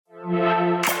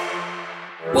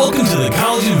Welcome to the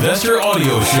College Investor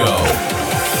Audio Show,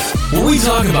 where we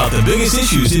talk about the biggest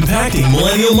issues impacting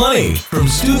millennial money, from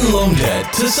student loan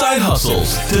debt to side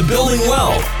hustles to building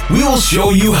wealth. We will show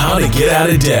you how to get out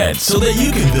of debt so that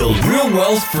you can build real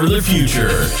wealth for the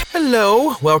future.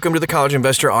 Hello, welcome to the College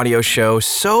Investor Audio Show.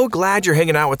 So glad you're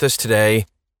hanging out with us today.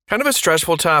 Kind of a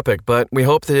stressful topic, but we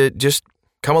hope that it just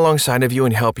come alongside of you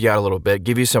and help you out a little bit,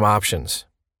 give you some options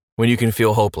when you can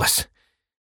feel hopeless.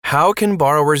 How can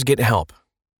borrowers get help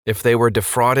if they were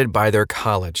defrauded by their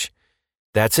college?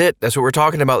 That's it. That's what we're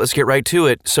talking about. Let's get right to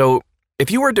it. So if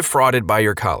you were defrauded by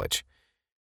your college,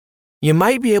 you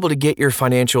might be able to get your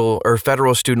financial or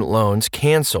federal student loans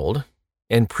canceled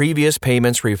and previous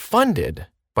payments refunded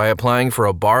by applying for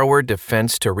a borrower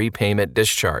defense to repayment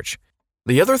discharge.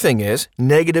 The other thing is,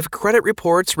 negative credit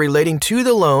reports relating to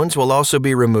the loans will also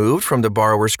be removed from the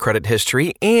borrower's credit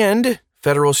history, and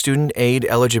federal student aid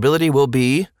eligibility will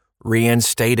be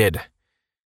reinstated.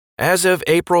 As of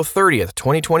April 30th,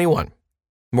 2021,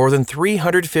 more than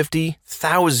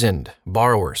 350,000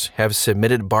 borrowers have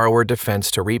submitted borrower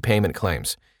defense to repayment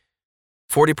claims.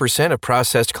 40% of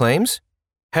processed claims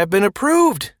have been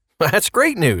approved. That's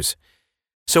great news.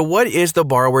 So what is the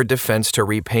borrower defense to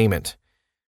repayment?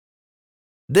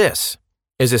 This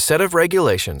is a set of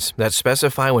regulations that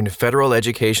specify when federal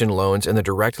education loans in the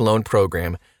direct loan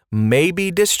program may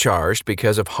be discharged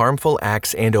because of harmful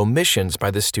acts and omissions by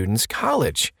the student's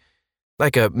college,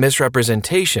 like a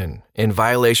misrepresentation and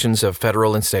violations of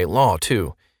federal and state law,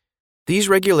 too. These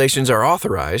regulations are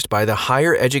authorized by the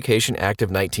Higher Education Act of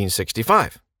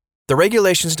 1965. The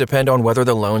regulations depend on whether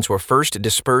the loans were first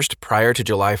dispersed prior to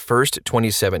July 1st,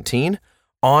 2017,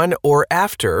 on or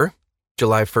after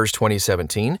July 1st,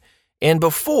 2017, and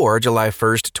before July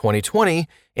 1st, 2020,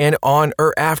 and on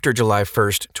or after July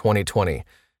 1st, 2020.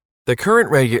 The current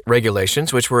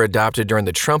regulations, which were adopted during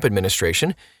the Trump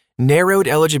administration, narrowed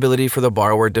eligibility for the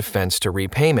borrower defense to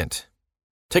repayment.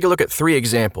 Take a look at 3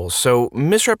 examples. So,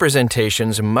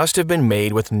 misrepresentations must have been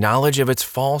made with knowledge of its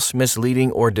false,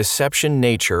 misleading, or deception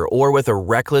nature, or with a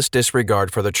reckless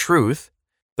disregard for the truth.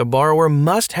 The borrower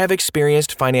must have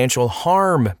experienced financial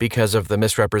harm because of the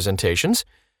misrepresentations.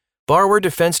 Borrower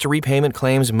defense to repayment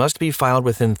claims must be filed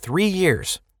within 3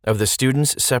 years of the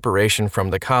student's separation from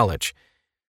the college.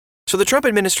 So the Trump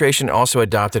administration also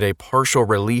adopted a partial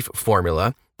relief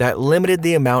formula that limited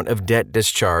the amount of debt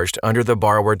discharged under the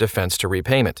borrower defense to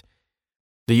repayment.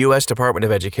 The U.S. Department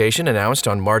of Education announced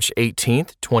on March 18,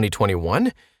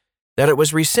 2021, that it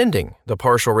was rescinding the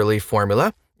partial relief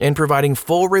formula and providing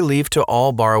full relief to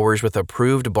all borrowers with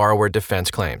approved borrower defense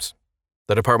claims.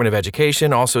 The Department of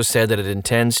Education also said that it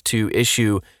intends to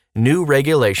issue new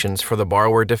regulations for the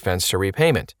borrower defense to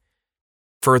repayment.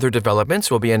 Further developments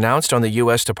will be announced on the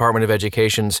U.S. Department of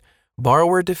Education's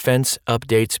Borrower Defense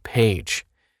Updates page.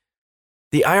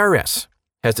 The IRS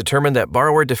has determined that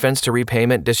borrower defense to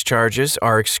repayment discharges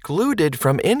are excluded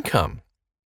from income.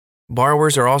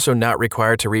 Borrowers are also not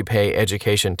required to repay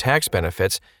education tax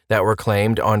benefits that were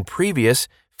claimed on previous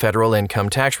federal income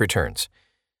tax returns.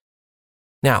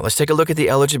 Now, let's take a look at the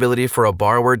eligibility for a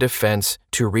borrower defense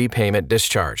to repayment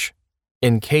discharge.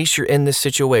 In case you're in this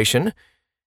situation,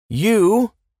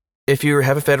 if you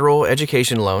have a federal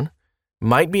education loan,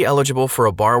 might be eligible for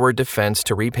a borrower defense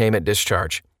to repayment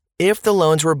discharge if the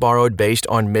loans were borrowed based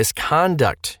on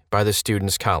misconduct by the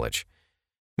student's college.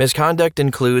 Misconduct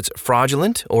includes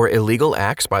fraudulent or illegal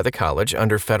acts by the college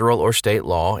under federal or state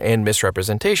law and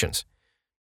misrepresentations.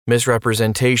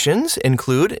 Misrepresentations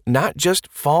include not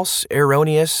just false,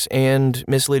 erroneous, and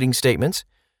misleading statements,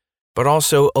 but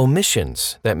also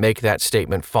omissions that make that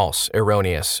statement false,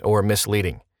 erroneous, or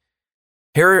misleading.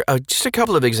 Here are just a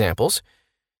couple of examples.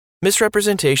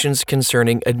 Misrepresentations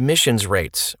concerning admissions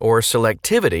rates or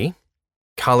selectivity,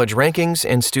 college rankings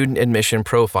and student admission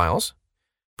profiles,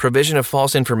 provision of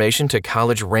false information to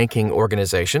college ranking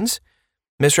organizations,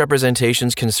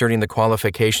 misrepresentations concerning the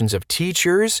qualifications of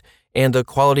teachers and the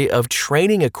quality of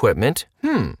training equipment,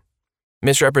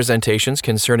 misrepresentations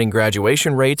concerning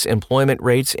graduation rates, employment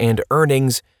rates, and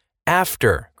earnings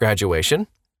after graduation,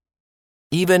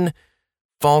 even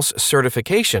false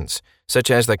certifications,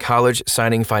 such as the college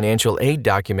signing financial aid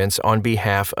documents on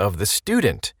behalf of the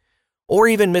student, or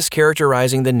even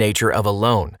mischaracterizing the nature of a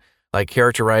loan, like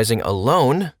characterizing a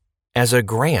loan as a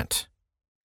grant.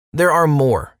 There are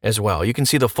more as well. You can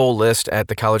see the full list at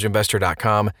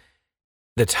thecollegeinvestor.com.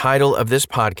 The title of this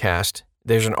podcast,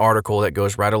 there's an article that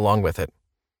goes right along with it.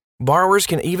 Borrowers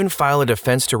can even file a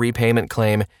defense to repayment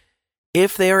claim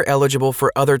if they are eligible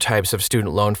for other types of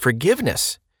student loan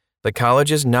forgiveness. The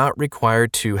college is not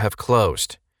required to have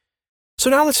closed. So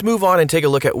now let's move on and take a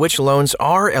look at which loans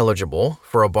are eligible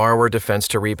for a borrower defense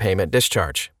to repayment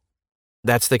discharge.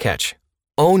 That's the catch.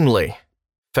 Only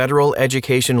federal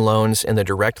education loans in the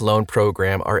Direct Loan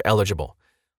Program are eligible.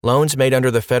 Loans made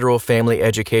under the Federal Family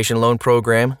Education Loan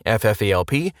Program,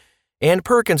 FFELP, and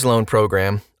Perkins Loan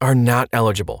Program are not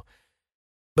eligible,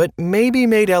 but may be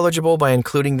made eligible by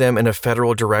including them in a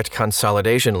federal direct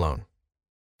consolidation loan.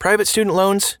 Private student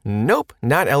loans, nope,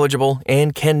 not eligible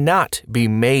and cannot be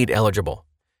made eligible.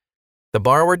 The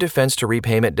borrower defense to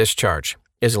repayment discharge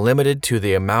is limited to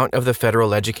the amount of the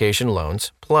federal education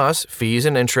loans plus fees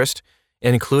and interest,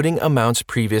 including amounts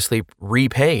previously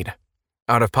repaid.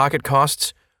 Out-of-pocket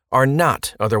costs are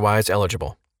not otherwise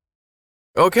eligible.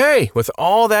 Okay, with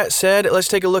all that said, let's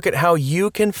take a look at how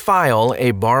you can file a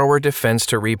borrower defense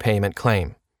to repayment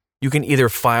claim. You can either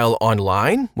file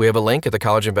online, we have a link at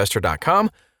thecollegeinvestor.com,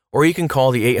 or you can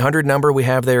call the 800 number we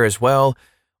have there as well,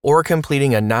 or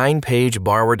completing a 9-page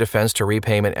borrower defense to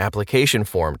repayment application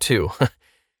form too.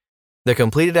 The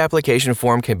completed application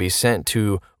form can be sent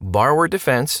to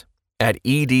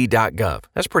borrowerdefense@ed.gov.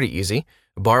 That's pretty easy.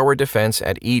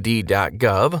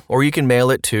 borrowerdefense@ed.gov, or you can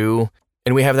mail it to,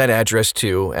 and we have that address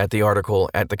too at the article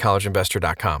at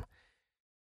thecollegeinvestor.com.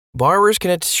 Borrowers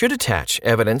should attach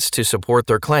evidence to support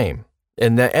their claim,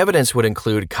 and the evidence would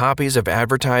include copies of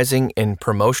advertising and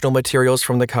promotional materials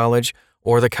from the college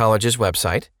or the college's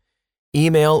website,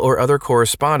 email or other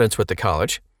correspondence with the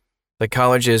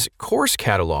college's course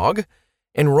catalog,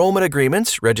 enrollment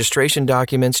agreements, registration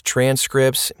documents,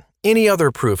 transcripts, any other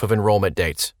proof of enrollment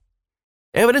dates.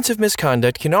 Evidence of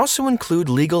misconduct can also include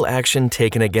legal action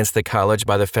taken against the college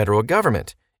by the federal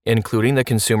government, including the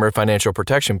Consumer Financial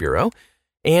Protection Bureau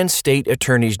and state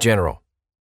attorneys general.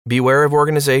 Beware of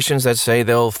organizations that say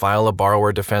they'll file a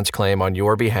borrower defense claim on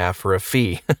your behalf for a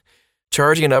fee.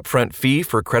 Charging an upfront fee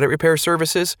for credit repair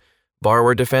services,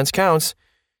 borrower defense counts,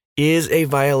 is a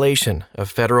violation of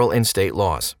federal and state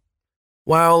laws.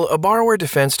 While a borrower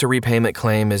defense to repayment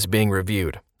claim is being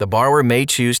reviewed, the borrower may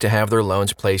choose to have their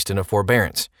loans placed in a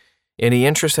forbearance. Any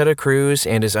interest that accrues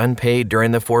and is unpaid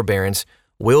during the forbearance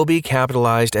will be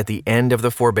capitalized at the end of the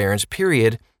forbearance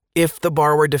period if the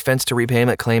borrower defense to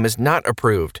repayment claim is not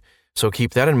approved. So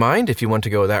keep that in mind if you want to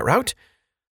go that route.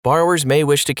 Borrowers may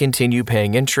wish to continue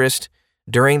paying interest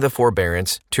during the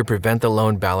forbearance to prevent the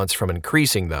loan balance from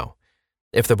increasing, though.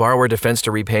 If the borrower defense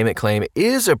to repayment claim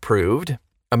is approved,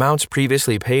 amounts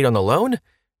previously paid on the loan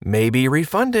may be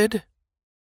refunded.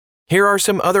 Here are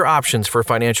some other options for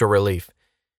financial relief.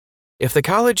 If the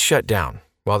college shut down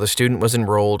while the student was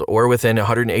enrolled or within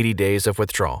 180 days of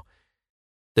withdrawal,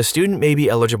 the student may be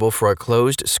eligible for a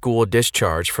closed school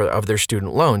discharge of their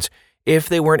student loans if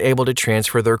they weren't able to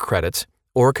transfer their credits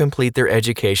or complete their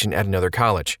education at another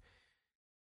college.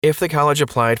 If the college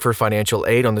applied for financial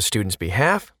aid on the student's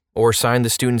behalf or signed the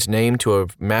student's name to a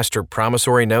master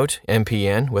promissory note,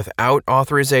 MPN, without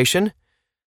authorization,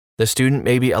 the student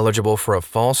may be eligible for a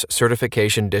false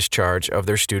certification discharge of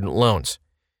their student loans.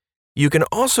 You can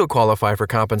also qualify for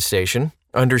compensation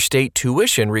under state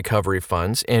tuition recovery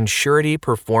funds and surety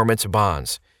performance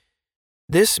bonds.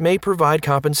 This may provide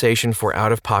compensation for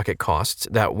out-of-pocket costs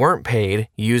that weren't paid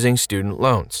using student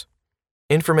loans.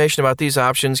 Information about these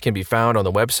options can be found on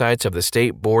the websites of the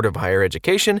State Board of Higher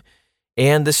Education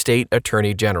and the State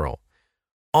Attorney General.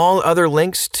 All other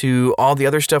links to all the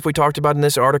other stuff we talked about in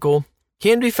this article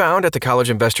can be found at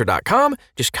thecollegeinvestor.com.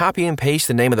 Just copy and paste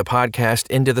the name of the podcast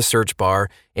into the search bar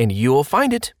and you'll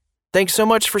find it. Thanks so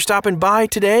much for stopping by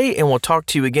today, and we'll talk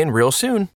to you again real soon.